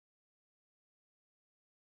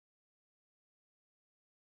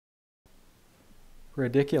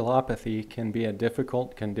Radiculopathy can be a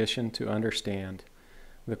difficult condition to understand.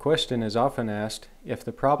 The question is often asked, if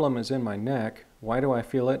the problem is in my neck, why do I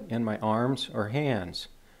feel it in my arms or hands?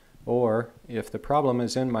 Or, if the problem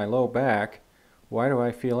is in my low back, why do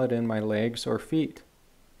I feel it in my legs or feet?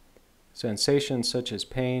 Sensations such as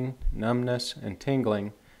pain, numbness, and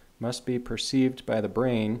tingling must be perceived by the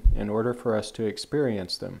brain in order for us to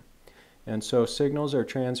experience them, and so signals are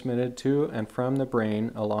transmitted to and from the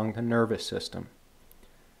brain along the nervous system.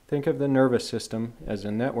 Think of the nervous system as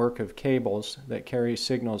a network of cables that carry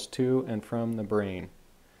signals to and from the brain.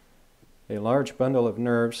 A large bundle of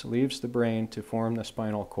nerves leaves the brain to form the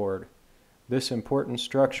spinal cord. This important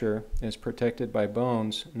structure is protected by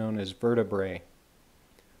bones known as vertebrae.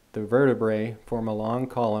 The vertebrae form a long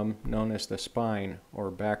column known as the spine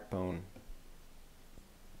or backbone.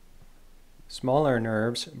 Smaller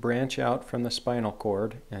nerves branch out from the spinal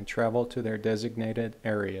cord and travel to their designated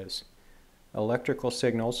areas. Electrical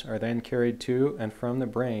signals are then carried to and from the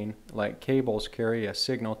brain like cables carry a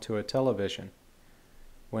signal to a television.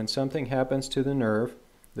 When something happens to the nerve,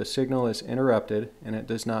 the signal is interrupted and it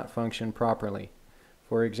does not function properly.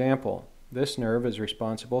 For example, this nerve is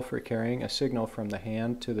responsible for carrying a signal from the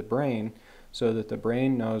hand to the brain so that the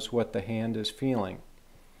brain knows what the hand is feeling.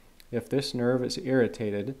 If this nerve is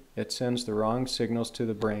irritated, it sends the wrong signals to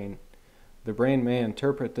the brain. The brain may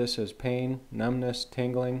interpret this as pain, numbness,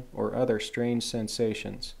 tingling, or other strange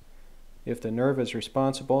sensations. If the nerve is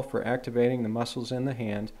responsible for activating the muscles in the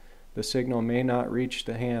hand, the signal may not reach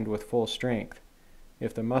the hand with full strength.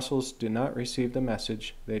 If the muscles do not receive the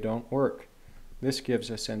message, they don't work. This gives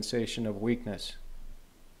a sensation of weakness.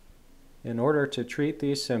 In order to treat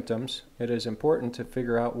these symptoms, it is important to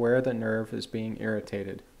figure out where the nerve is being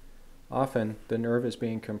irritated. Often, the nerve is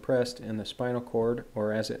being compressed in the spinal cord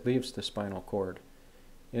or as it leaves the spinal cord.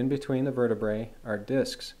 In between the vertebrae are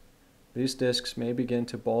discs. These discs may begin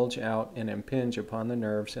to bulge out and impinge upon the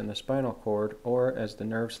nerves in the spinal cord or as the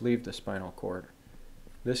nerves leave the spinal cord.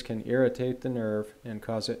 This can irritate the nerve and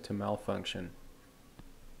cause it to malfunction.